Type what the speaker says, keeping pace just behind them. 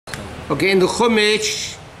Okay, in the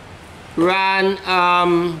Chumash, ran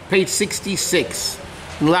page 66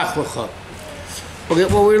 in Lech Lecha. Okay,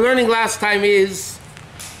 what we were learning last time is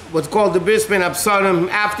what's called the Bris Ben Absarim.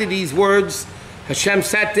 After these words, Hashem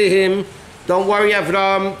said to him, "Don't worry,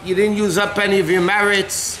 Avram, you didn't use up any of your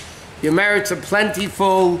merits. Your merits are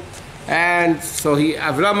plentiful." And so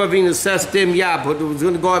Avram Avinu says to him, "Yeah, but it was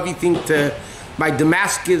going to go everything to my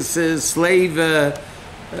Damascus slave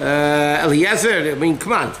Eliezer. I mean,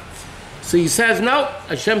 come on." So he says, no.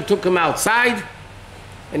 Hashem took him outside,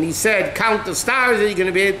 and he said, "Count the stars that you're going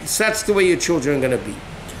to be. That's the way your children are going to be."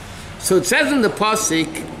 So it says in the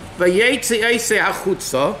pasuk, "Vayetze eisei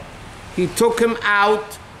hachutza," he took him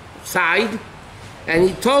outside, and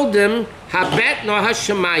he told him, "Habet no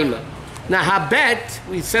hashemayma." Now, habet,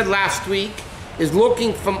 we said last week, is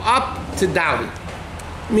looking from up to down.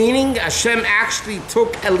 Meaning, Hashem actually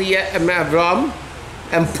took Avram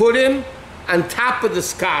and put him on top of the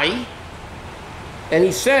sky. And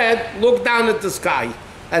he said, "Look down at the sky."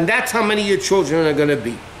 And that's how many of your children are going to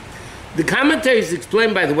be. The commentaries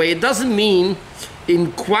explain, by the way, it doesn't mean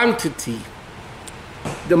in quantity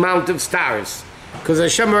the amount of stars. Because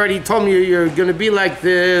Hashem already told me you're going to be like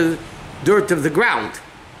the dirt of the ground.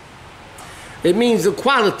 It means the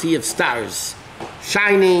quality of stars,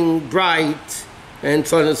 shining, bright, and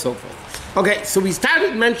so on and so forth. Okay, so we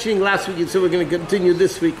started mentioning last week, so we're going to continue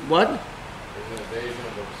this week. What?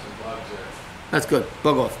 That's good.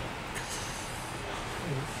 Bug off.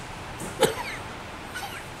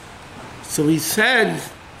 So we said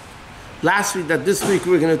last week that this week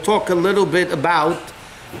we're going to talk a little bit about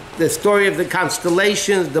the story of the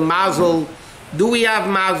constellations, the Mazal. Do we have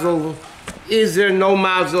Mazal? Is there no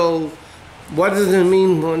Mazal? What does it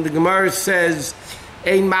mean when the Gemara says,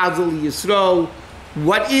 Ein Mazal Yisro?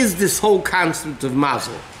 What is this whole concept of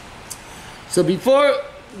Mazal? So before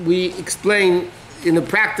we explain in a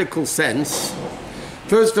practical sense,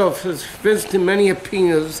 first off, there's many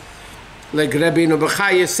opinions, like Rabbi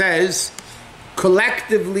Bechaya says,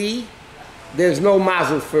 collectively, there's no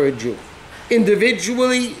Mazal for a Jew.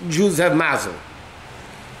 Individually, Jews have Mazal.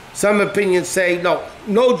 Some opinions say,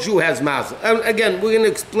 no Jew has Mazal. And again, we're going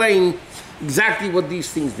to explain exactly what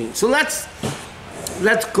these things mean. So let's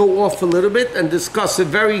go off a little bit and discuss a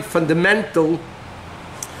very fundamental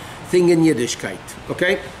thing in Yiddishkeit,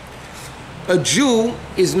 okay? A Jew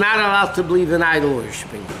is not allowed to believe in idol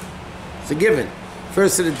worshiping. It's a given.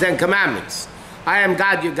 First of the 10 Commandments. I am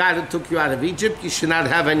God, your God who took you out of Egypt. You should not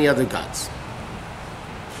have any other gods.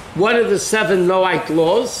 One of the 7 Noahide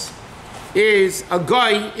laws is a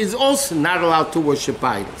guy is also not allowed to worship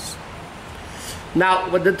idols. Now,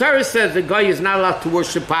 when the Torah says the guy is not allowed to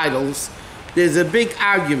worship idols, there's a big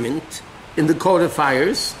argument in the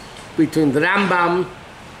codifiers between the Rambam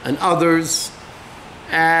and others,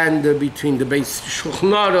 and between the Beis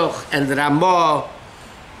Shulchan Aruch and the Ramah,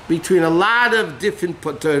 between a lot of different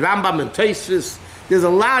Rambam and Tosfos. There's a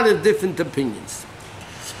lot of different opinions.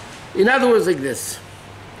 In other words, like this: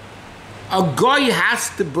 a guy has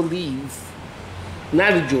to believe,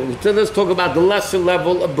 not a Jew. So let's talk about the lesser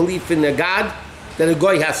level of belief in a God that a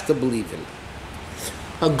guy has to believe in.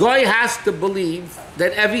 A guy has to believe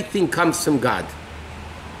that everything comes from God.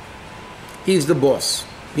 He's the boss.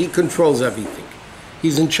 He controls everything.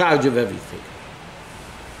 He's in charge of everything.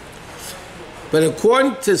 But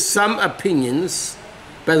according to some opinions,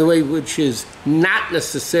 by the way, which is not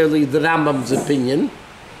necessarily the Rambam's opinion,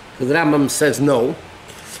 because the Rambam says no,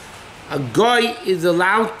 a guy is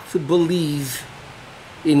allowed to believe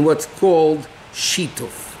in what's called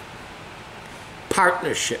shituf,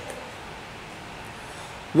 partnership.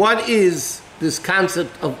 What is this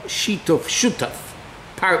concept of shituf, shutaf,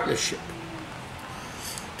 partnership?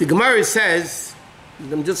 The Gemara says,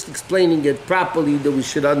 I'm just explaining it properly that we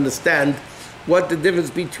should understand what the difference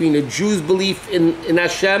between a Jew's belief in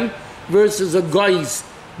Hashem versus a guy's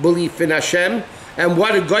belief in Hashem, and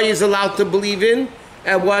what a guy is allowed to believe in,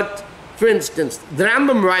 and what, for instance, the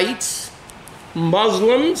Rambam writes,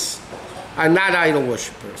 Muslims are not idol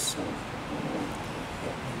worshippers.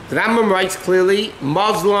 The Rambam writes clearly,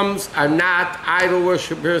 Muslims are not idol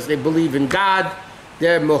worshippers. They believe in God.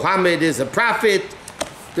 Their Muhammad is a prophet.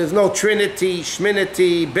 There's no Trinity,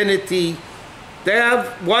 Shminity, Binity. They have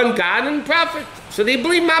one God and prophet. So they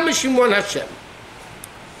believe mamash in one Hashem.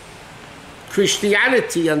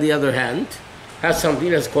 Christianity, on the other hand, has something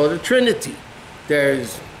that's called a Trinity.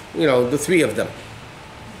 There's, the 3 of them.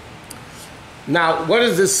 Now, what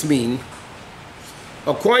does this mean?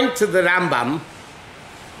 According to the Rambam,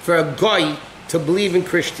 for a goy to believe in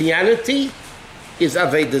Christianity is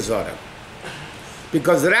Avodah Zarah.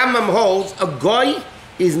 Because the Rambam holds a goy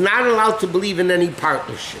is not allowed to believe in any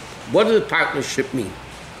partnership. What does partnership mean?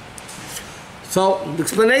 So the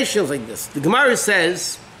explanation is like this. The Gemara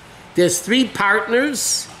says there's 3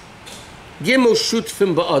 partners. Gimel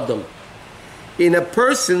shutfim ba'adam. In a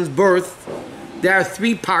person's birth, there are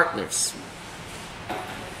 3 partners.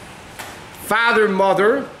 Father,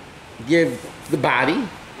 mother give the body.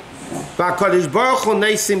 V'HaKadosh Baruch Hu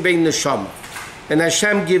neisim bein neshama. And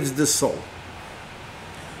Hashem gives the soul.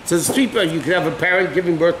 So there's 3 people. You could have a parent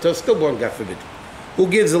giving birth to a stillborn, God forbid. Who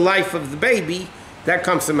gives the life of the baby? That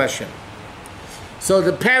comes from Hashem. So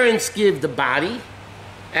the parents give the body,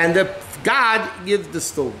 and God gives the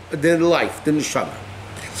soul, the life, the neshama.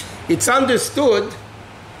 It's understood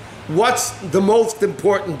what's the most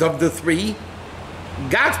important of the 3.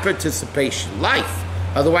 God's participation, life.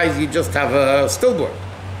 Otherwise, you just have a stillborn.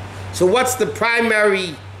 So what's the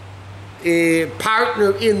primary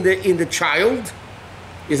partner in the child?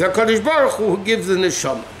 Is HaKadosh Baruch Hu who gives the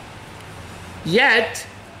neshama. Yet,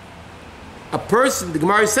 a person, the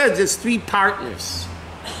Gemara says, there's 3 partners.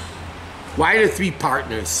 Why are there 3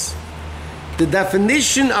 partners? The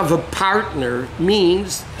definition of a partner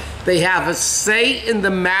means they have a say in the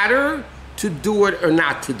matter to do it or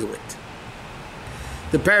not to do it.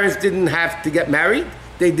 The parents didn't have to get married.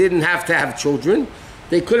 They didn't have to have children.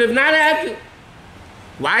 They could have not had you.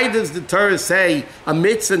 Why does the Torah say a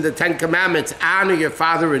mitzvah in the 10 Commandments, honor your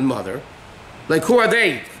father and mother? Like, who are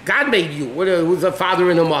they? God made you. Who's a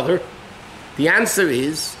father and a mother? The answer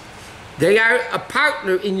is, they are a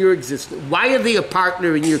partner in your existence. Why are they a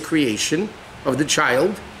partner in your creation of the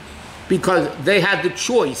child? Because they had the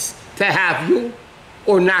choice to have you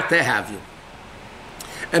or not to have you.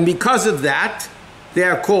 And because of that, they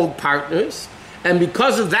are called partners. And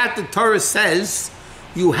because of that, the Torah says,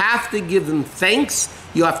 you have to give them thanks,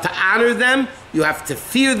 you have to honor them, you have to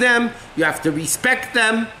fear them, you have to respect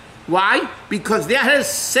them. Why? Because they have a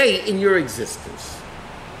say in your existence.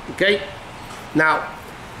 Okay? Now,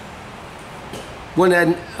 when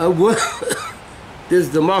there's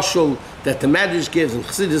the mashal that the Medrash gives and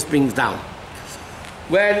Chassidus brings down.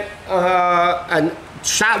 When a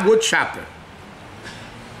wood chopper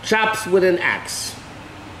chops with an axe,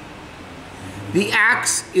 the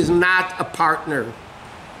axe is not a partner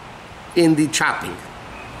in the chopping.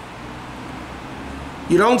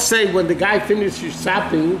 You don't say, when the guy finishes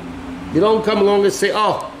chopping, you don't come along and say,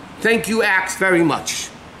 oh, thank you, axe, very much.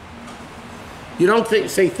 You don't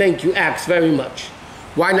say, thank you, axe, very much.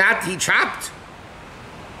 Why not? He chopped.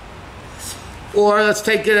 Or let's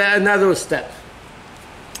take it another step.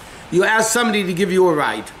 You ask somebody to give you a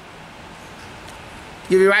ride.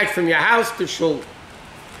 Give you a ride from your house to shul.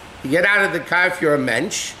 You get out of the car if you're a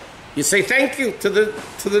mensch. You say thank you to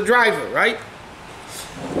the driver, right?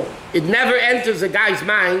 It never enters a guy's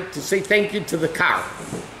mind to say thank you to the car.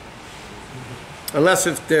 Unless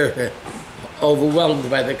if they're overwhelmed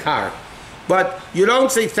by the car. But you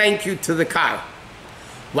don't say thank you to the car.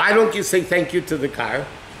 Why don't you say thank you to the car?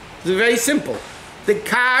 It's very simple. The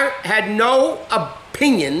car had no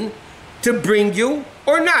opinion to bring you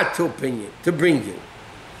or not to bring you.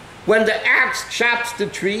 When the axe chops the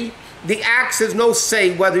tree, the axe has no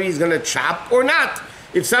say whether he's going to chop or not.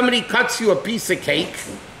 If somebody cuts you a piece of cake,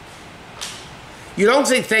 you don't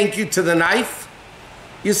say thank you to the knife.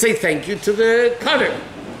 You say thank you to the cutter.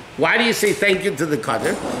 Why do you say thank you to the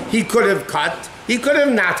cutter? He could have cut. He could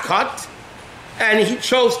have not cut. And he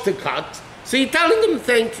chose to cut. So you're telling him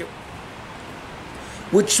thank you.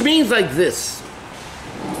 Which means like this.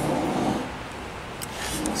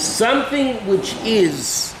 Something which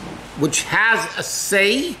has a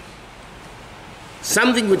say,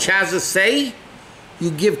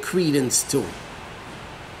 you give credence to.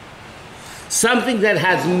 Something that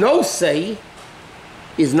has no say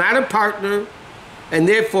is not a partner, and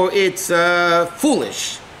therefore it's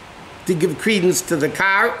foolish to give credence to the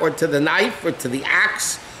car or to the knife or to the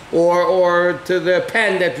axe or to the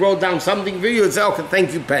pen that wrote down something for you and say, okay,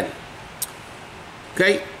 thank you, pen.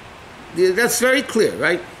 Okay? That's very clear,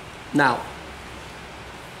 right? Now,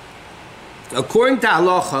 according to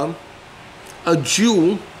halacha, a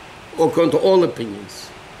Jew, according to all opinions,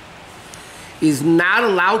 is not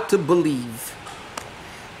allowed to believe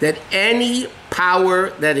that any power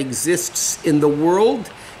that exists in the world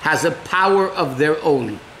has a power of their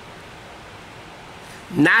own.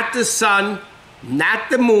 Not the sun, not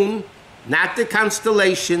the moon, not the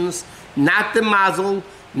constellations, not the Mazal,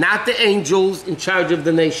 not the angels in charge of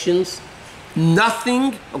the nations.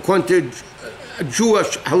 Nothing, according to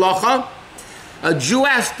Jewish halacha, a Jew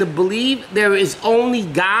has to believe there is only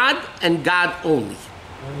God and God only.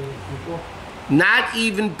 Not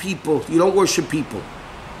even people. You don't worship people.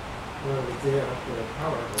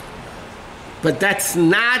 But that's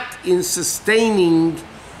not in sustaining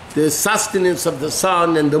the sustenance of the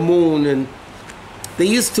sun and the moon and they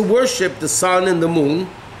used to worship the sun and the moon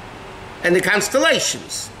and the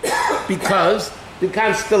constellations. Because the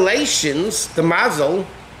constellations, the Mazal,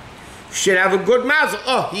 should have a good Mazal.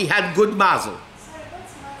 Oh, he had good Mazal. Sorry,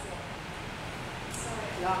 what's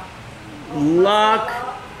Mazal? Sorry. Luck.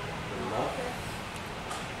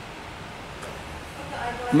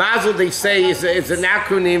 Mazal, they say, is an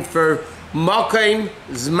acronym for Mokaim,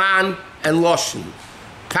 Zman, and Loshen.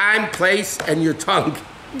 Time, place, and your tongue.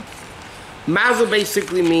 Mazal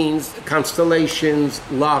basically means constellations,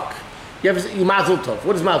 luck. You ever see Mazal Tov?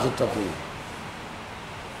 What does Mazal Tov mean?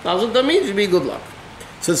 Mazal Tov means to be good luck.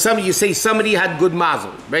 So you say somebody had good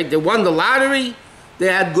Mazal, right? They won the lottery, they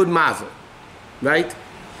had good Mazal, right?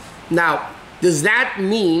 Now, does that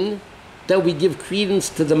mean that we give credence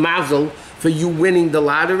to the Mazal for you winning the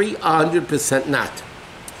lottery? 100% not.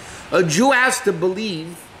 A Jew has to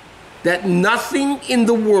believe that nothing in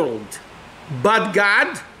the world but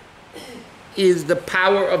God is the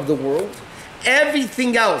power of the world.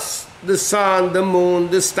 Everything else, the sun, the moon,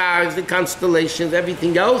 the stars, the constellations,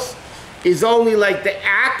 everything else is only like the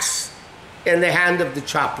axe in the hand of the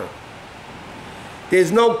chopper.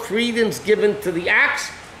 There's no credence given to the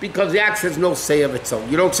axe because the axe has no say of its own.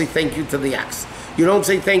 You don't say thank you to the axe. You don't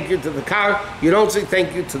say thank you to the car. You don't say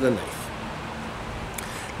thank you to the knife.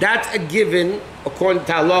 That's a given according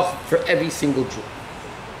to Allah for every single Jew.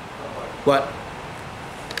 What?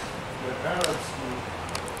 The parents who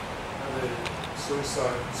have a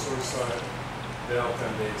suicide, they all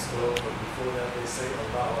can they explode, but before that they say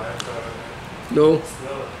Allah after. No.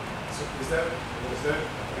 So is that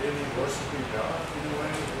really worshiping God in a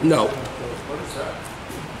way? No. What is that?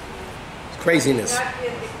 It's craziness. That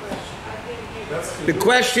is the question. I didn't hear that. The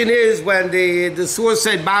question is when the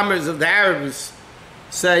suicide bombers of the Arabs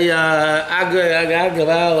say,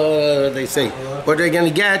 they say, what they're going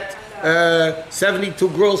to get 72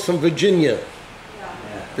 girls from Virginia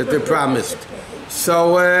that they're promised.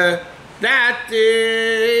 So that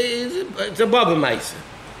is, it's a Baba Maisa.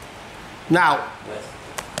 Now,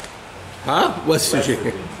 what's the What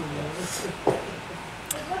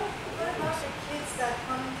about the kids that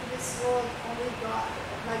come into this world only God,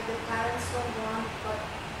 like the parents don't want, but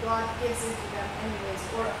God gives it to them anyways,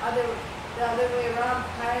 or the other way around,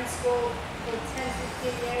 parents go for 10,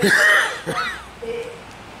 15 years,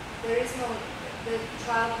 there is no, the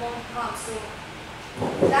child won't come, so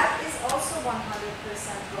that is also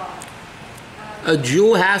 100% wrong. A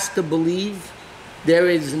Jew has to believe there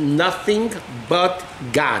is nothing but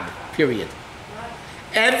God, period.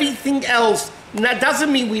 Everything else, that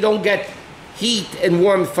doesn't mean we don't get heat and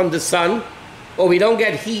warmth from the sun, or we don't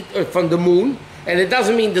get heat from the moon, and it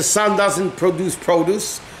doesn't mean the sun doesn't produce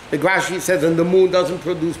produce. The Grashi says, and the moon doesn't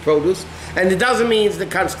produce produce, and it doesn't mean the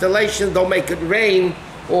constellations don't make it rain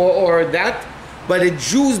or that, but a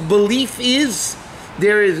Jew's belief is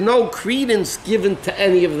there is no credence given to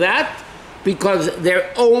any of that, because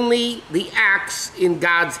they're only the axe in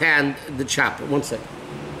God's hand, the chopper. One second.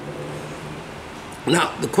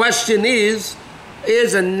 Now, the question is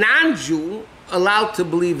a non-Jew allowed to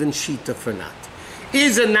believe in Shita or not?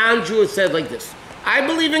 Is a non-Jew who says like this, I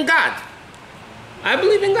believe in God. I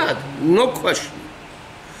believe in God, no question.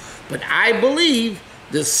 But I believe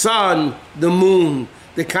the sun, the moon,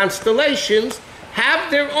 the constellations have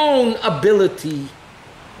their own ability.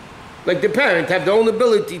 Like the parents have their own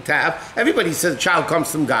ability to have. Everybody says a child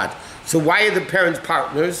comes from God. So why are the parents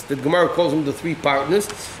partners? The Gemara calls them the three partners.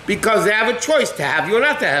 Because they have a choice to have you or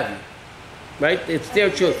not to have you. Right? It's their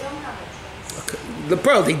choice. They don't have a choice. Okay. The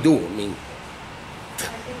pearl they do, I mean. I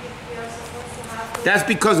think if we are supposed to have to... That's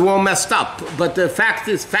because we're all messed up. But the fact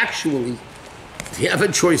is, factually, they have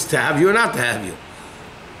a choice to have you or not to have you.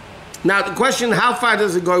 Now the question, how far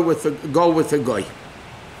does it go with a goy?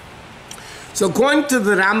 So according to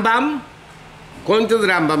the Rambam,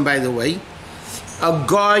 by the way, a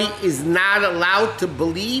goy is not allowed to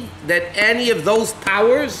believe that any of those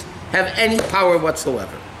powers have any power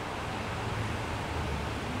whatsoever.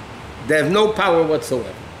 They have no power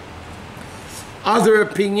whatsoever. Other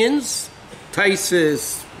opinions,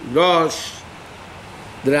 Taisis, Rosh,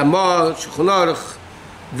 the Ramah, Shulchan Aruch,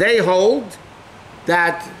 they hold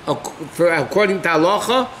that, according to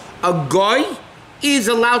halacha, a goy is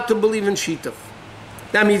allowed to believe in Shituf.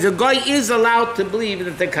 That means a goy is allowed to believe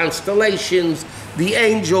that the constellations, the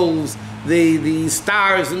angels, the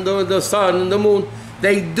stars, and the sun and the moon,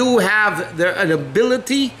 they do have an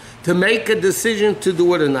ability to make a decision to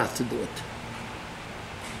do it or not to do it.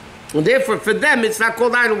 And therefore, for them, it's not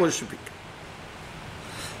called idol worshiping.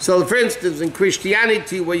 So, for instance, in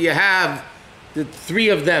Christianity, where you have the three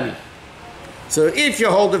of them, so if you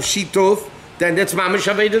hold of Shituf, then that's Mamash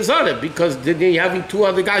Avodah Zarah, because then you're having two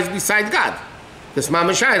other guys besides God. That's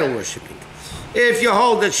mamash idol worshipping. If you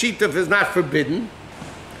hold that shituf is not forbidden,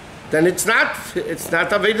 then it's not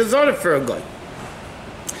avodah zarah for a guy.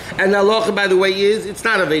 And the halacha, by the way, is it's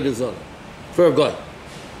not avodah zarah for a guy.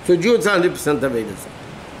 For a Jew, it's 100% avodah zarah.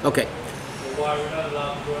 Okay. So why are we not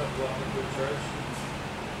allowed to go into a church?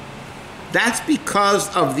 That's because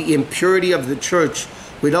of the impurity of the church.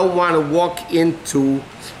 We don't want to walk into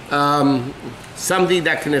something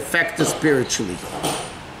that can affect us spiritually.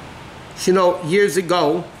 You know, years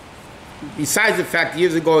ago, besides the fact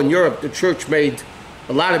years ago in Europe, the church made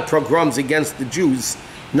a lot of pogroms against the Jews.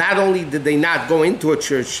 Not only did they not go into a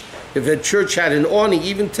church, if a church had an awning,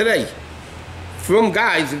 even today, from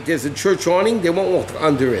guys, if there's a church awning, they won't walk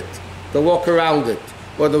under it. They'll walk around it,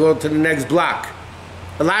 or they'll go to the next block.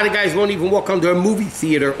 A lot of guys won't even walk under a movie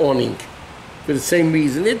theater awning for the same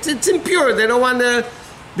reason. It's impure. They don't want to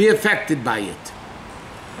be affected by it.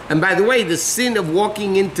 And by the way, the sin of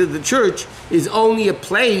walking into the church is only a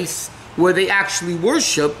place where they actually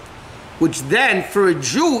worship, which then for a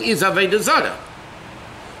Jew is avodah zarah.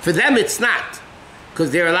 For them it's not,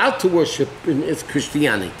 because they're allowed to worship in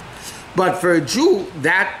Christianity. But for a Jew,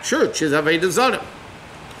 that church is avodah zarah.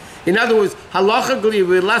 In other words, halachically,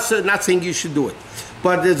 we're not saying you should do it,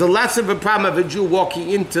 but there's a less of a problem of a Jew walking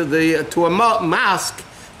into to a mosque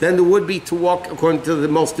than there would be to walk, according to the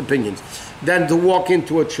most opinions, than to walk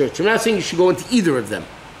into a church. I'm not saying you should go into either of them,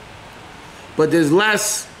 but there's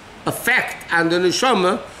less effect on the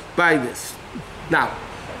neshama by this. Now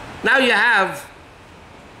you have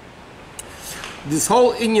this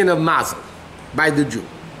whole inyan of Mazal by the Jew.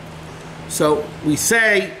 So we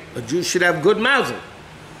say a Jew should have good Mazal.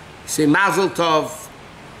 We say Mazal Tov,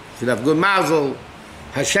 should have good Mazal.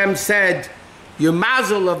 Hashem said, your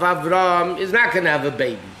Mazal of Avraham is not going to have a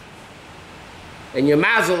baby. And your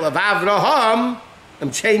Mazal of Avraham,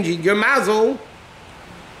 I'm changing, your Mazal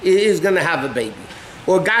is going to have a baby.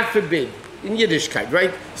 Or God forbid, in Yiddishkeit,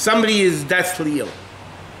 right? Somebody is deathly ill.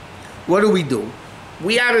 What do?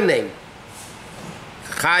 We add a name.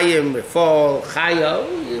 Chaim, Refal,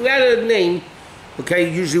 Chaya, we add a name,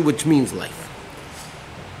 okay, usually which means life.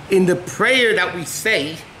 In the prayer that we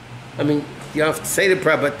say, I mean, you don't have to say the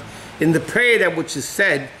prayer, but in the prayer that which is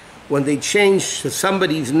said, when they change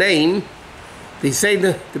somebody's name, they say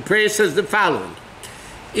the prayer says the following.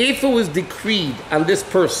 If it was decreed on this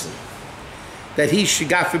person that he should,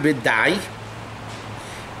 God forbid, die,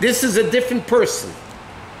 this is a different person.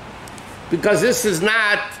 Because this is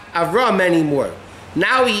not Avram anymore.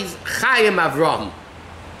 Now he's Chaim Avram.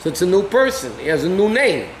 So it's a new person. He has a new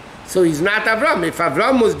name. So he's not Avram. If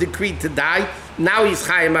Avram was decreed to die, now he's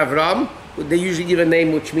Chaim Avram. They usually give a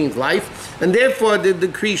name which means life. And therefore the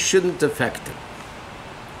decree shouldn't affect him.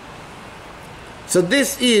 So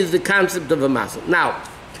this is the concept of a Mazal. Now,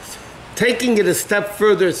 taking it a step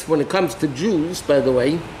further when it comes to Jews, by the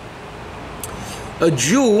way, a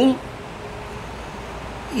Jew,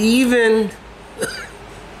 even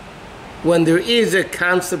when there is a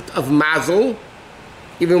concept of Mazal,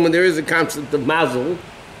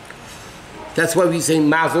 that's why we say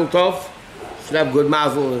Mazal Tov, should have good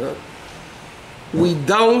Mazal.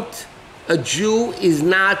 A Jew is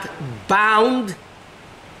not bound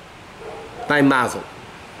by Mazal.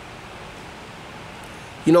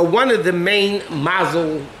 You know, one of the main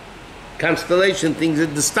Mazal constellation things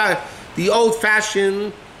is the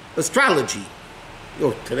old-fashioned astrology.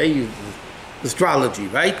 Or today you astrology,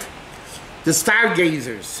 right? The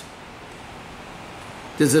stargazers.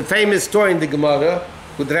 There's a famous story in the Gemara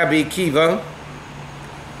with Rabbi Akiva.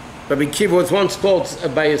 Rabbi Akiva was once told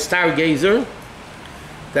by a stargazer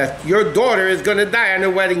that your daughter is going to die on her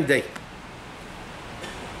wedding day.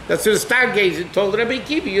 That's what the stargazer told Rabbi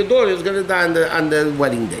Akiva, your daughter is going to die on the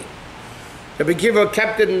wedding day. Rabbi Akiva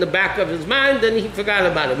kept it in the back of his mind, and he forgot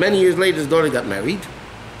about it. Many years later, his daughter got married.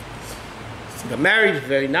 She got married,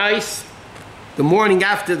 very nice. The morning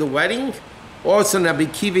after the wedding, all of a sudden Rabbi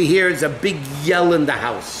Akiva hears a big yell in the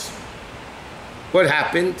house. What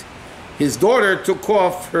happened? His daughter took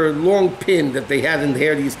off her long pin that they had in the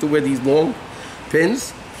hair. They used to wear these long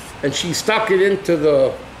pins. And she stuck it into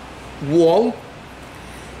the wall.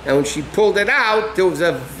 And when she pulled it out, there was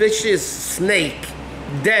a vicious snake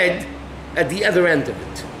dead at the other end of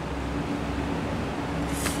it.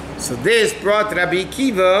 So this brought Rabbi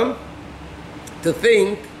Akiva to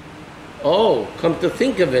think, oh, come to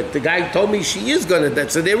think of it, the guy told me she is going to die.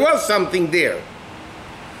 So there was something there.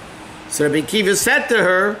 So Rabbi Akiva said to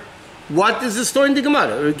her, what is the story in the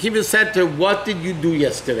Gemara? Rabbi Akiva said to her, what did you do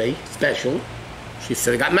yesterday special? She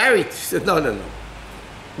said, I got married. She said, no.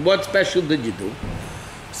 What special did you do?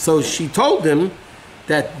 So she told him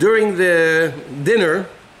that during the dinner,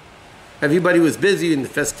 everybody was busy in the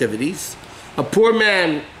festivities, A poor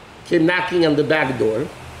man came knocking on the back door.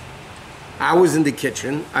 I was in the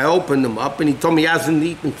kitchen. I opened him up, and he told me he hasn't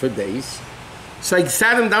eaten for days. So I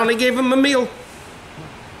sat him down and gave him a meal.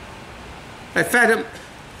 I fed him.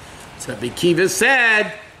 So Rabbi Akiva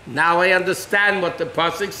said, now I understand what the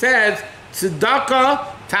pasuk says. Tzedakah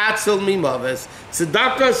tatzil mimaves.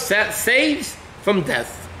 Tzedakah saves from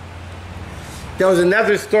death. There was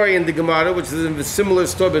another story in the Gemara, which is a similar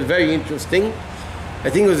story, but very interesting. I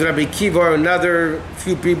think it was Rabbi Akiva or another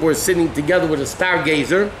few people were sitting together with a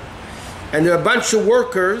stargazer, and there were a bunch of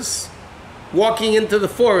workers walking into the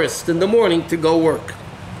forest in the morning to go work.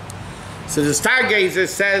 So the stargazer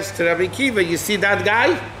says to Rabbi Akiva, you see that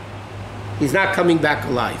guy? He's not coming back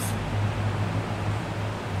alive.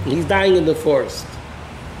 He's dying in the forest.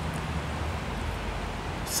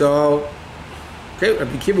 So, okay,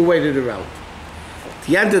 Rabbi Akiva waited around. At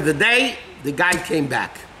the end of the day, the guy came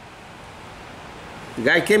back. The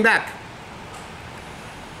guy came back.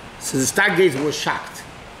 So the stargazer was shocked.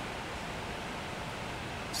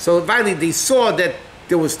 So finally they saw that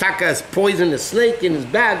there was Taka's poisonous snake in his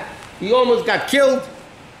bag. He almost got killed,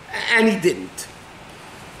 and he didn't.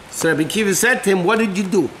 So Rabbi Akiva said to him, what did you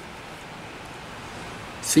do?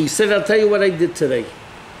 So he said, I'll tell you what I did today.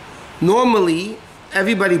 Normally,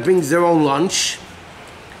 everybody brings their own lunch.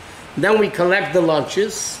 Then we collect the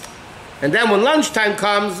lunches. And then when lunchtime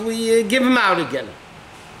comes, we give them out again.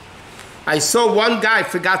 I saw one guy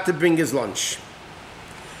forgot to bring his lunch.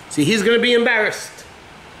 See, he's going to be embarrassed.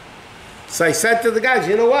 So I said to the guys,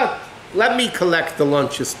 you know what? Let me collect the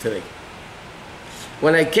lunches today.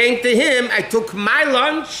 When I came to him, I took my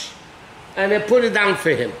lunch and I put it down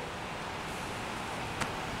for him.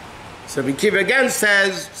 So Rabbi Akiva again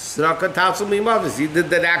says, Tzedakah tatzil mimaves. He did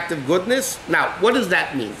that act of goodness. Now, what does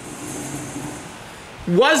that mean?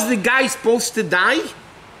 Was the guy supposed to die?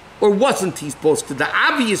 Or wasn't he supposed to die?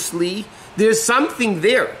 Obviously, there's something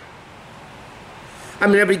there. I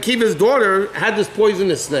mean, Rabbi Akiva's daughter had this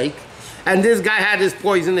poisonous snake, and this guy had this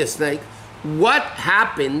poisonous snake. What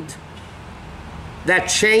happened that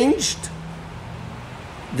changed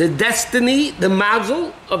the destiny, the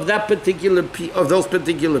mazal of that particular of those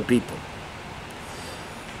particular people?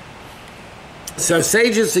 So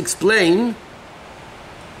sages explain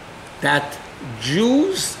that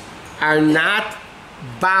Jews are not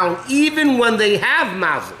bound, even when they have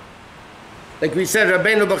mazal. Like we said,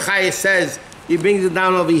 Rabbeinu Bachaya says, he brings it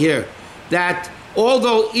down over here, that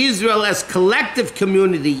although Israel as collective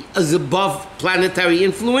community is above planetary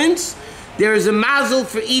influence, there is a mazal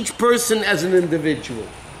for each person as an individual.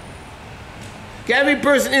 Okay, every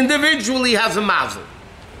person individually has a mazal.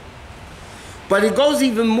 But it goes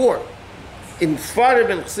even more. In Sfarad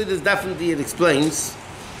and Chassidus, definitely it explains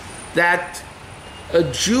that a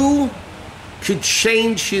Jew could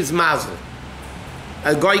change his mazal.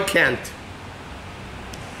 A guy can't.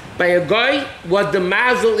 By a guy, what the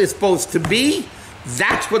mazal is supposed to be,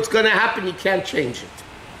 that's what's going to happen. You can't change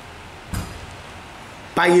it.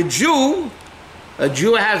 By a Jew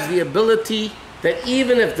has the ability that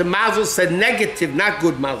even if the mazal said negative, not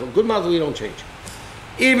good mazal you don't change.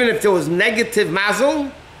 Even if there was negative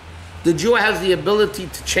mazal, the Jew has the ability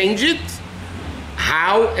to change it.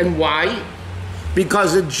 How and why?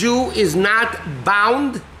 Because a Jew is not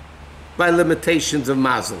bound by limitations of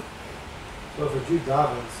mazal. So if a Jew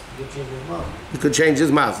davens, you could change his mazal. You could change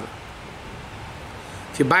his mazal.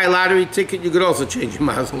 If you buy a lottery ticket, you could also change your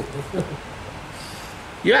mazal.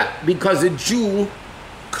 Yeah, because a Jew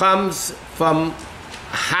comes from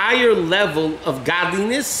a higher level of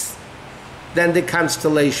godliness than the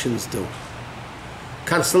constellations do.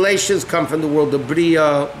 Constellations come from the world of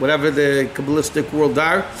Bria, whatever the Kabbalistic world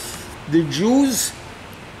are. The Jews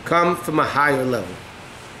come from a higher level.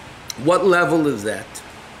 What level is that?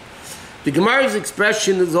 The Gemara's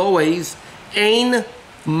expression is always Ein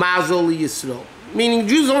Mazal Yisrael, meaning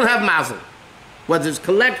Jews don't have Mazal. Whether it's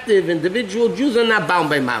collective, individual, Jews are not bound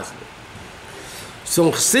by Mazal. So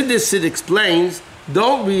in Chassidus it explains,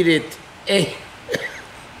 don't read it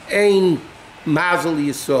Ein Mazal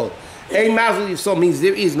Yisrael. Ein Mazal Yisrael means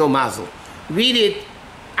there is no Mazal. Read it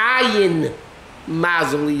Ayin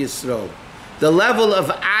Mazal Yisrael. The level of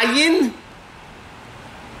Ayin,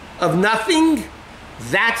 of nothing,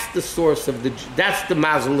 that's the source of that's the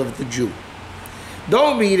Mazal of the Jew.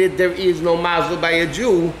 Don't read it, there is no Mazal by a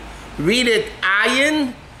Jew. Read it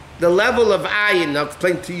Ayin, the level of Ayin. I'll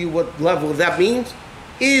explain to you what level that means.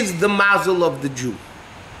 Is the Mazal of the Jew.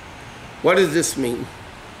 What does this mean?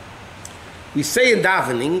 We say in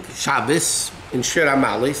davening, Shabbos, in Shir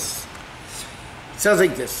Amalis, it says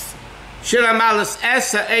like this. Shir Amalis,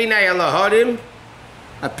 Esa Einai Alaharim,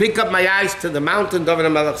 I pick up my eyes to the mountain, David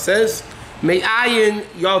HaMelech says, Me'ayin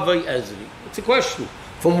Yavai Ezri. It's a question.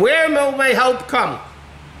 From where will my help come?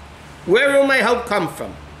 Where will my help come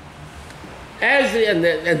from? Ezri, and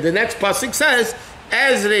the next pasuk says,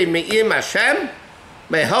 Ezri me'im Hashem.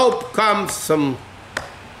 My help comes from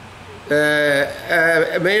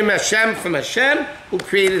me'im Hashem, from Hashem, who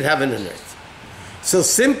created heaven and earth. So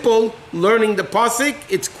simple, learning the pasuk,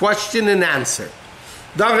 it's question and answer.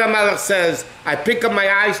 David HaMelech says, I pick up my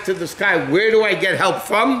eyes to the sky, where do I get help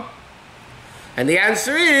from? And the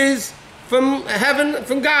answer is, from heaven,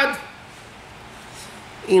 from God.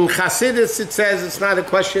 In Chassidus it says, it's not a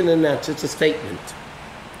question and answer, it's a statement.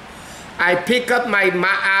 I pick up my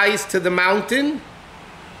eyes to the mountain,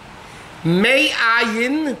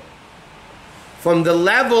 Me'ayin, from the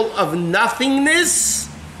level of nothingness,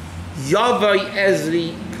 Yavai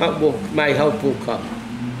Ezri, my help will come.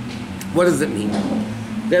 What does it mean?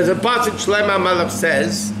 There's a passage Shlomo HaMelech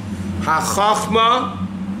says, HaChochma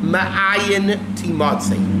Ma'ayin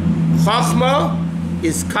Timatzei. Chochma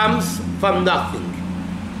comes from nothing.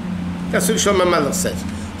 That's what Shlomo HaMelech says.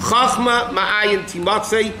 Chochma Ma'ayin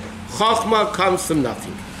Timatzei. Chochma comes from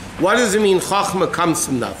nothing. What does it mean Chochma comes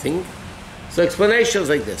from nothing? So explanation is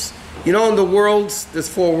like this. You know, in the worlds, there's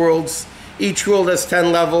 4 worlds. Each world has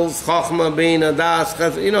 10 levels. Chochma, Bina, Das,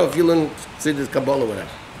 you know, if you learn Siddur, Kabbalah, whatever.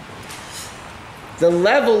 The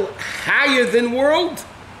level higher than world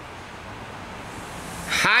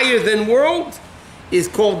is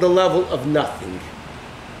called the level of nothing.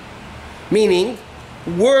 Meaning,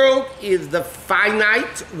 world is the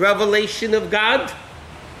finite revelation of God.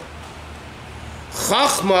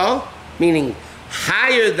 Chachma, meaning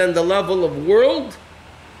higher than the level of world,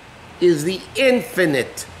 is the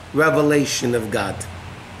infinite revelation of God.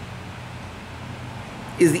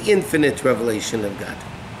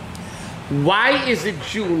 Why is a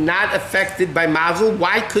Jew not affected by Mazal?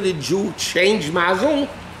 Why could a Jew change Mazal?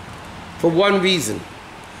 For one reason.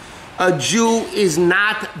 A Jew is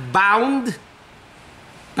not bound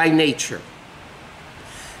by nature.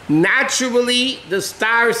 Naturally, the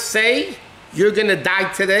stars say, you're going to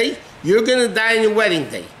die today, you're going to die on your wedding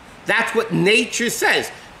day. That's what nature says.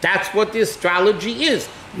 That's what the astrology is.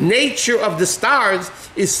 Nature of the stars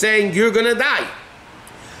is saying you're going to die.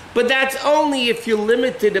 But that's only if you're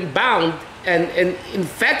limited and bound and in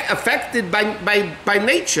fact affected by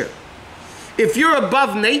nature. If you're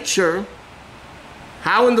above nature,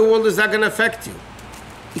 how in the world is that going to affect you?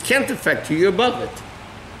 It can't affect you, you're above it.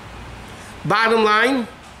 Bottom line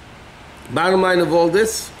of all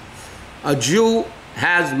this, a Jew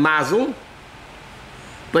has Mazal,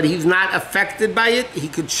 but he's not affected by it. He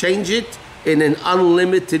could change it in an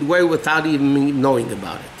unlimited way without even knowing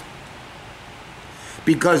about it.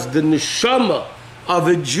 Because the neshama of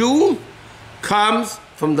a Jew comes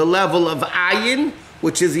from the level of ayin,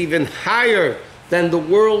 which is even higher than the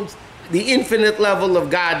world, the infinite level of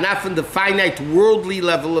God, not from the finite worldly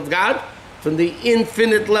level of God, from the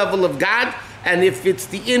infinite level of God. And if it's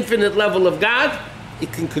the infinite level of God,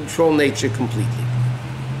 it can control nature completely.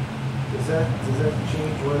 Does that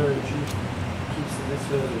change whether a Jew keeps the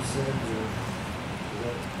mitzvah or sins?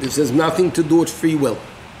 This has nothing to do with free will.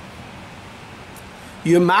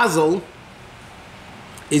 Your Mazal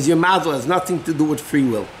has nothing to do with free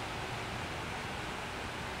will.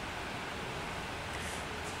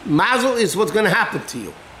 Mazal is what's going to happen to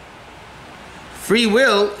you. Free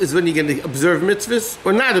will is when you're going to observe mitzvahs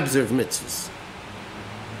or not observe mitzvahs.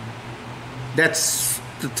 That's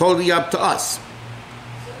totally up to us. So,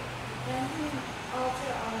 can we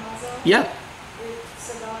alter our Mazal? Yeah. With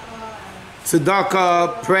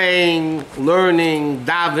Tzedakah, praying, learning,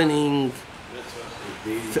 davening,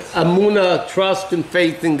 Amunah, trust and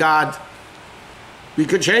faith in God. We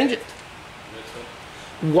could change it.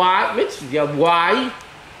 Why? Why?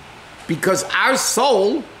 Because our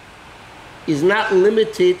soul is not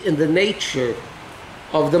limited in the nature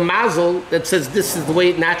of the Mazal that says this is the way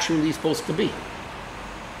it naturally is supposed to be.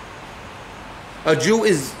 A Jew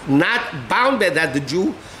is not bound by that. The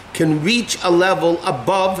Jew can reach a level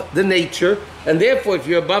above the nature, and therefore if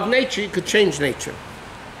you're above nature, you could change nature.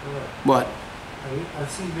 Yeah. What?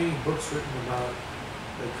 I've seen many books written about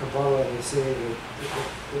the Kabbalah. They say that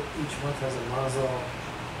each month has a Mazal.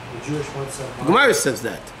 The Jewish months have Mazal. Gemara says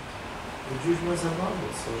that. The Jewish months have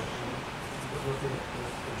Mazal. So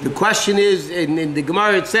the question is, in the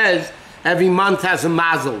Gemara it says, every month has a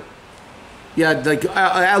Mazal. Yeah, like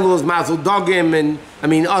Elul's Mazal Dogim,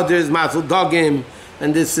 and others Mazal Dogim,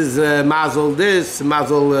 and this is Mazal this,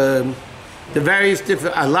 Mazal, the various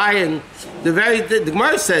different, a lion, the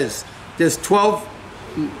Gemara says, there's 12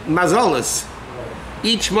 mazalas.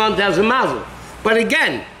 Each month has a mazal. But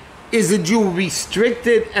again, is a Jew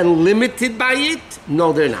restricted and limited by it?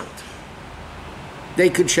 No, they're not. they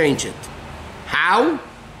could change it. How?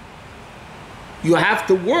 You have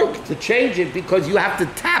to work to change it because you have to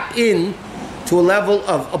tap in to a level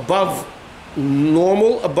of above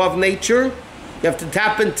normal, above nature. You have to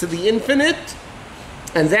tap into the infinite.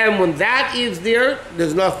 And then when that is there,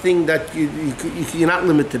 there's nothing that you're not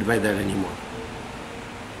limited by that anymore.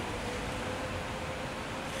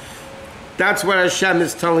 That's what Hashem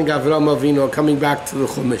is telling Avram Avinu, coming back to the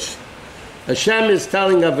Chumash. Hashem is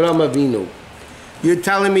telling Avram Avinu, you're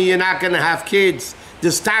telling me you're not going to have kids.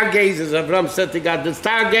 The stargazers, Avram said to God, the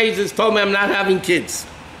stargazers told me I'm not having kids.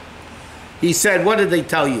 He said, what did they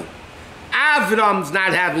tell you? Avram's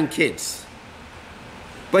not having kids.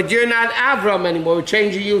 But you're not Avram anymore. We're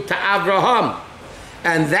changing you to Avraham.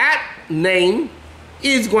 And that name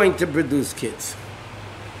is going to produce kids.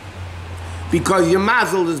 Because your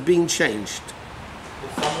Mazal is being changed.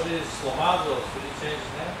 If somebody is Shlomazel, should he change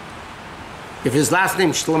his name? If his last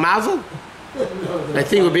name is Shlomazel, I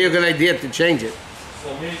think it would be a good idea to change it.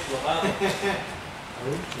 Shlomi, Shlomazel.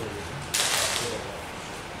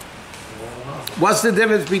 What's the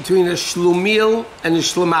difference between a Shlumil and a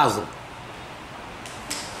Shlomazel?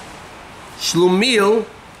 Shlumil,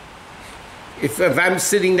 if I'm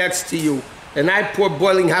sitting next to you and I pour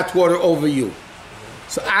boiling hot water over you,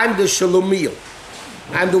 so I'm the Shlumil.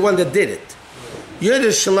 I'm the one that did it. You're the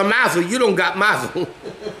Shlomazel, you don't got mazel.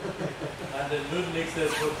 And the Nudnik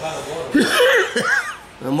says what kind of water?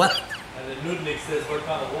 And what? And the Nudnik says what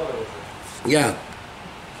kind of water was it? Yeah.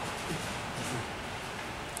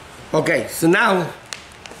 Okay, so now,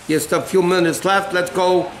 just a few minutes left. Let's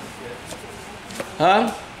go. Huh? I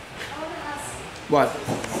want to ask, What? so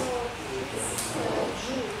it's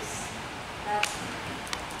Jews that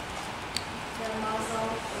their Mazal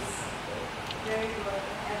is very good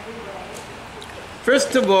in every way.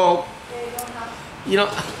 First of all, They don't have, you know,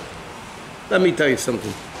 let me tell you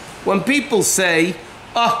something. When people say,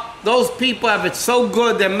 oh, those people have it so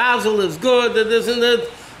good, their mazel is good, this and that,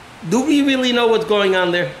 do we really know what's going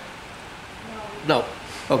on there? No.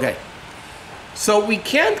 Okay. So we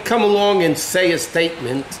can't come along and say a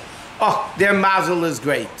statement, oh, their mazel is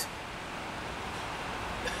great.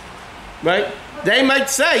 Right? They might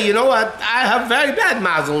say, you know what, I have very bad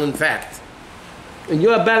mazel, in fact. And you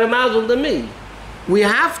have better mazel than me. We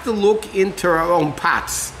have to look into our own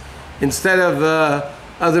pots instead of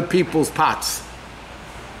other people's pots.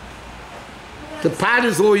 The pot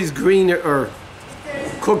is always greener or if there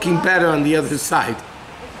is no cooking God- better on the other side.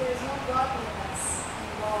 If there is no godliness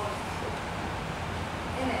involved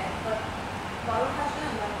in it, but Baruch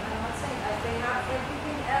Hashem, like I'm not saying that they have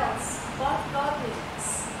everything else but godliness.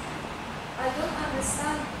 I don't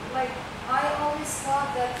understand, like I always thought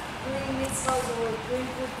that doing mitzvahs or doing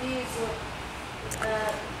good deeds or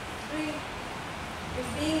doing, if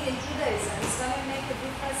being in Judaism is going to make a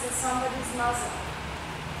difference in somebody's mazal,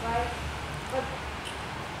 right? But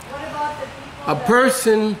what about the people A that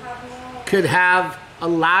person have no... could have a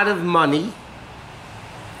lot of money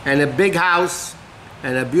and a big house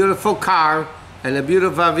and a beautiful car and a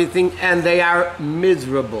beautiful everything, and they are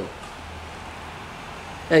miserable.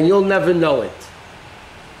 And you'll never know it.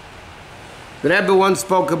 The Rebbe once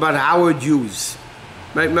spoke about Howard Hughes.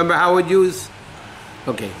 Right? Remember Howard Hughes?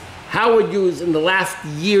 Okay. Howard Hughes, in the last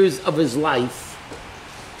years of his life,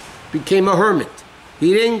 became a hermit.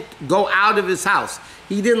 He didn't go out of his house.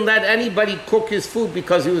 He didn't let anybody cook his food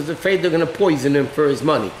because he was afraid they're going to poison him for his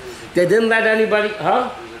money. They didn't let anybody, huh?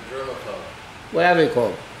 He was a germaphobe. Whatever they call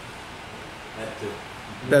it. That too.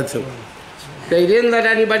 That's it. They didn't let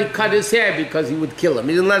anybody cut his hair because he would kill him.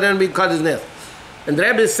 He didn't let anybody cut his nails. And the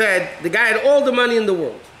Rebbe said, the guy had all the money in the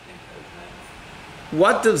world.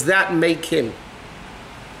 What does that make him?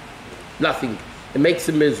 Nothing. It makes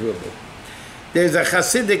him miserable. There's a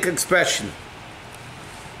Hasidic expression.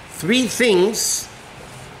 3 things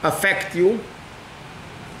affect you.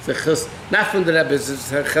 Not from the Rebbe,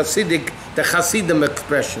 it's a Hasidic, the Hasidim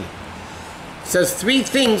expression. It says 3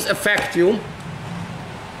 things affect you.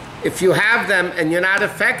 If you have them and you're not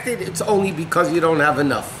affected, it's only because you don't have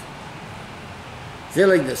enough. Feel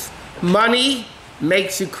like this. Money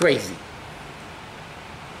makes you crazy.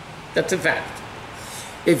 That's a fact.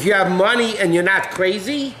 If you have money and you're not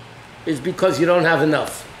crazy, it's because you don't have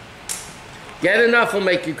enough. Get enough will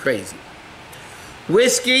make you crazy.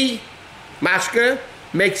 Whiskey, mashka,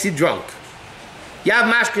 makes you drunk. You have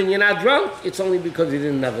mashka and you're not drunk, it's only because you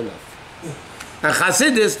didn't have enough. And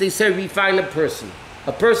Chassidus, they say refine a person.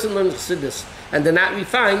 A person learns Chassidus, and they're not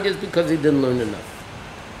refined is because they didn't learn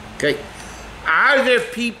enough. Okay? Are there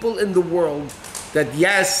people in the world that,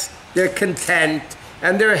 yes, they're content,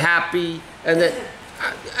 and they're happy, and that...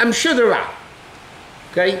 I'm sure there are.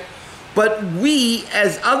 Okay? But we,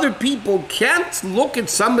 as other people, can't look at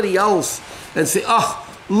somebody else and say, oh,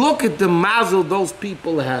 look at the mazel those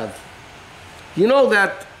people have. You know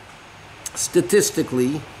that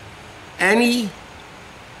statistically,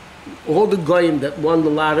 all the goyim that won the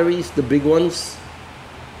lotteries, the big ones,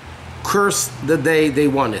 cursed the day they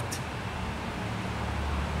won it.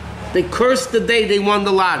 They cursed the day they won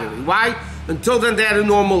the lottery. Why? Until then, they had a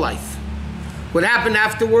normal life. What happened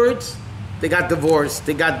afterwards? They got divorced.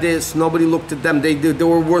 They got this. Nobody looked at them. They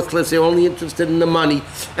were worthless. They were only interested in the money.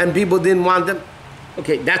 And people didn't want them.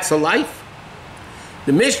 Okay, that's a life.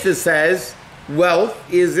 The Mishnah says, wealth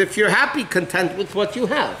is if you're happy, content with what you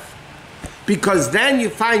have. Because then you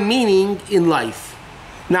find meaning in life.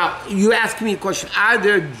 Now, you ask me a question. Are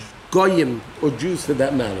there goyim, or Jews for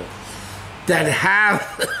that matter, that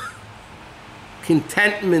have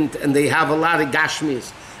contentment and they have a lot of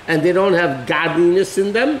gashmis and they don't have godliness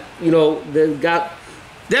in them? You know,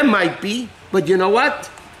 there might be, but you know what?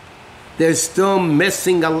 They're still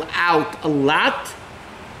missing out a lot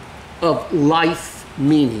of life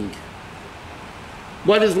meaning.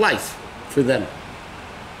 What is life for them?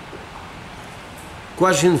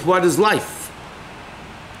 Question is, what is life?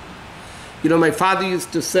 You know, my father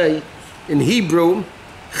used to say, in Hebrew,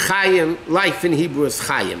 Chaim, life in Hebrew is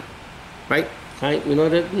Chaim. Right? Chaim, you know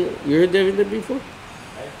that? You heard that before?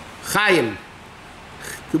 Chaim.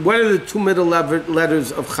 What are the two middle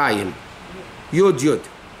letters of Chaim? Yud Yud,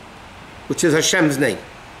 which is Hashem's name.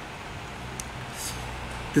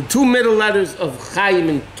 The two middle letters of Chaim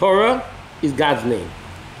in Torah is God's name.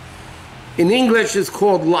 In English, it's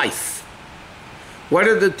called life. What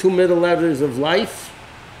are the two middle letters of life?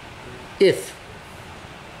 If.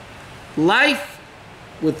 Life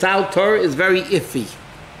without Torah is very iffy.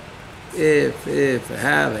 If, I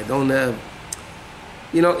have, I don't have.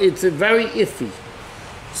 You know, it's a very iffy.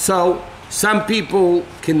 So, some people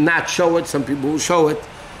cannot show it, some people will show it.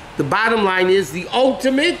 The bottom line is the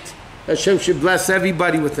ultimate, Hashem should bless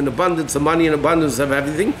everybody with an abundance of money and abundance of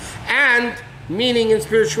everything, and meaning and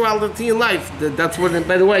spirituality in life. That's what,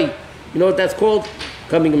 by the way, you know what that's called?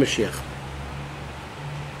 Becoming a Mashiach.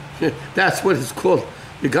 That's what it's called,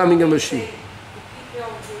 becoming a Mashiach. The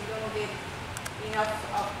people who don't get enough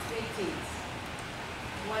of three things.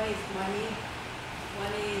 One is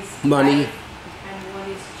money, life, and one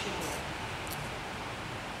is children.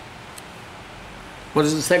 What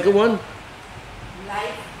is the second one?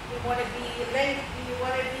 Life, you want to be lengthy, you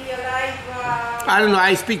want to be alive. I don't know,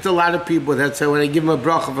 I speak to a lot of people that say when I give them a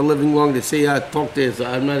bracha for living long, they say, talk to us,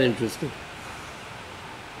 I'm not interested.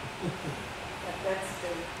 That's the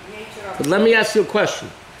nature of. But let me ask you a question.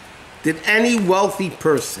 Did any wealthy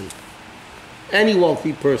person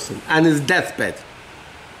on his deathbed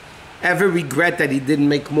ever regret that he didn't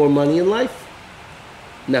make more money in life?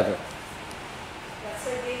 Never. That's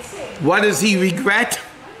what they say. What does he regret?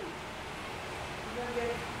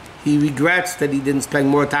 He regrets that he didn't spend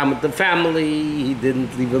more time with the family, he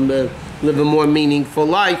didn't live a more meaningful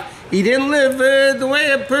life, he didn't live the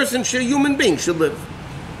way a human being should live.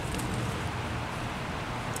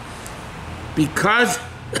 Because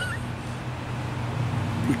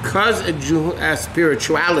a Jew has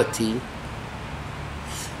spirituality,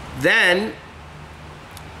 then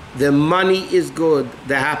the money is good,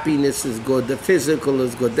 the happiness is good, the physical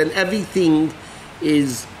is good, then everything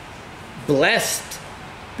is blessed,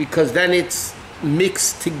 because then it's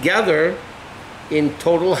mixed together in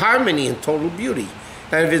total harmony and total beauty.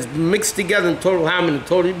 And if it's mixed together in total harmony and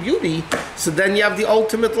total beauty, so then you have the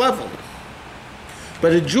ultimate level.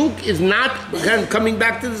 But a Jew is not, again, coming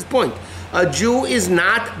back to this point, a Jew is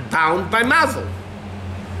not bound by Mazal.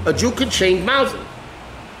 A Jew could change Mazal.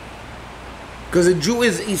 Because a Jew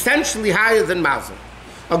is essentially higher than Mazal.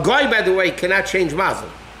 A guy, by the way, cannot change Mazal.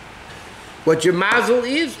 What your Mazal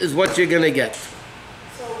is what you're going to get.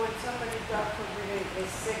 So when somebody, God forbid, is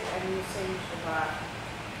sick and you say Shabbat.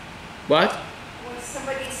 What? When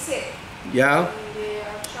somebody's sick, Yeah? in the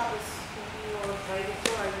Shabbos, or right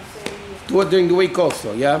before, you say Do it during the week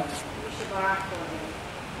also, yeah? Shabbat for him.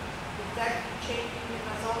 Is that changing the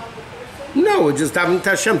Mazal of the person? No, we're just having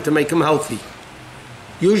Tashem to make him healthy.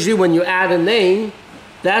 Usually when you add a name,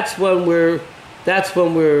 that's when we're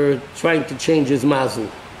trying to change his mazel.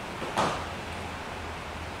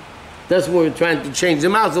 That's when we're trying to change the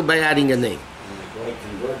mazel by adding a name. When the boy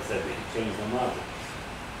converts, that they change the mazel.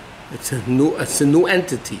 It's a new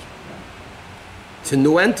entity. It's a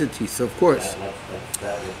new entity, so of course.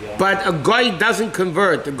 That would be But a guy doesn't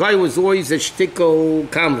convert. A guy was always a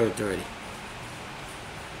shtickle convert already.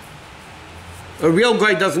 A real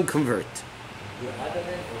guy doesn't convert. You add a name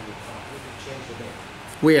or you change the name?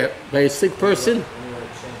 Where? By a sick person? Anywhere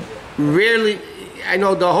change it. Rarely, I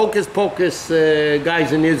know the hocus pocus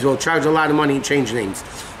guys in Israel charge a lot of money and change names.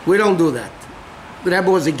 We don't do that. The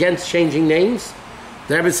Rebbe was against changing names.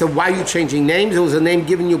 The Rebbe said, why are you changing names? It was a name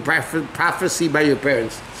given you prophecy by your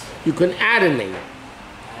parents. You can add a name.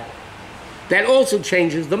 That also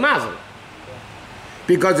changes the Mazal.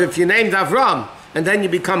 Because if your name's Avram, and then you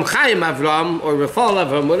become Chaim Avram, or Rafal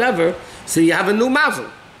Avram, whatever, so you have a new Mazal.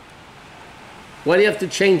 What do you have to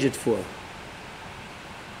change it for?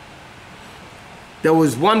 There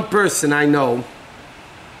was one person I know,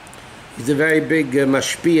 he's a very big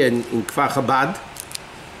mashpia in Kfar Chabad.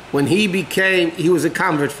 When he was a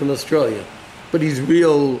convert from Australia, but he's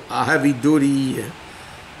real heavy-duty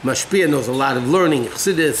mashpia, knows a lot of learning,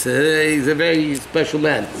 chassidus, he's a very special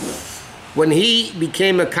man. When he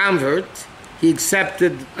became a convert, he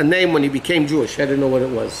accepted a name when he became Jewish. I didn't know what it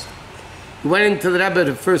was. He went into the Rebbe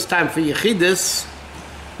the first time for Yechidus.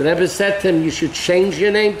 The Rebbe said to him, you should change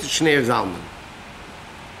your name to Shneur Zalman.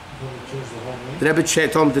 The Rebbe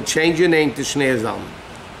told him to change your name to Shneur Zalman.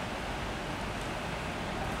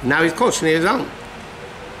 Now he's called Shneur Zalman.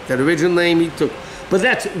 That original name he took. But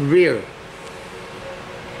that's rare.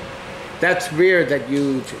 That's rare that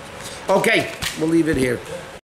you... Okay, we'll leave it here.